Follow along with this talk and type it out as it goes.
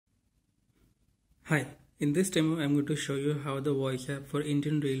Hi, in this demo I'm going to show you how the voice app for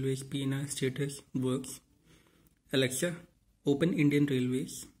Indian Railways PNR status works. Alexa, open Indian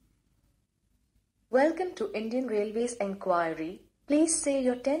Railways. Welcome to Indian Railways Enquiry. Please say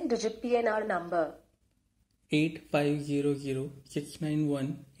your 10-digit PNR number.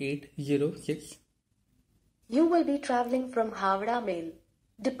 8500691806. You will be traveling from Howrah Mail.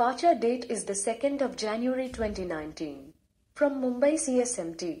 Departure date is the 2nd of January 2019. From Mumbai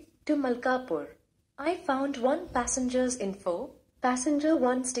CSMT to Malkapur. I found one passenger's info. Passenger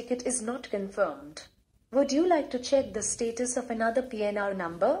 1's ticket is not confirmed. Would you like to check the status of another PNR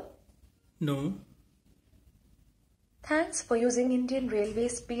number? No. Thanks for using Indian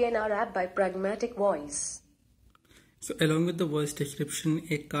Railways PNR app by Pragmatic Voice. So along with the voice description,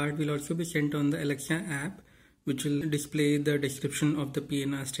 a card will also be sent on the Alexa app, which will display the description of the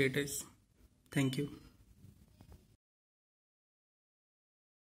PNR status. Thank you.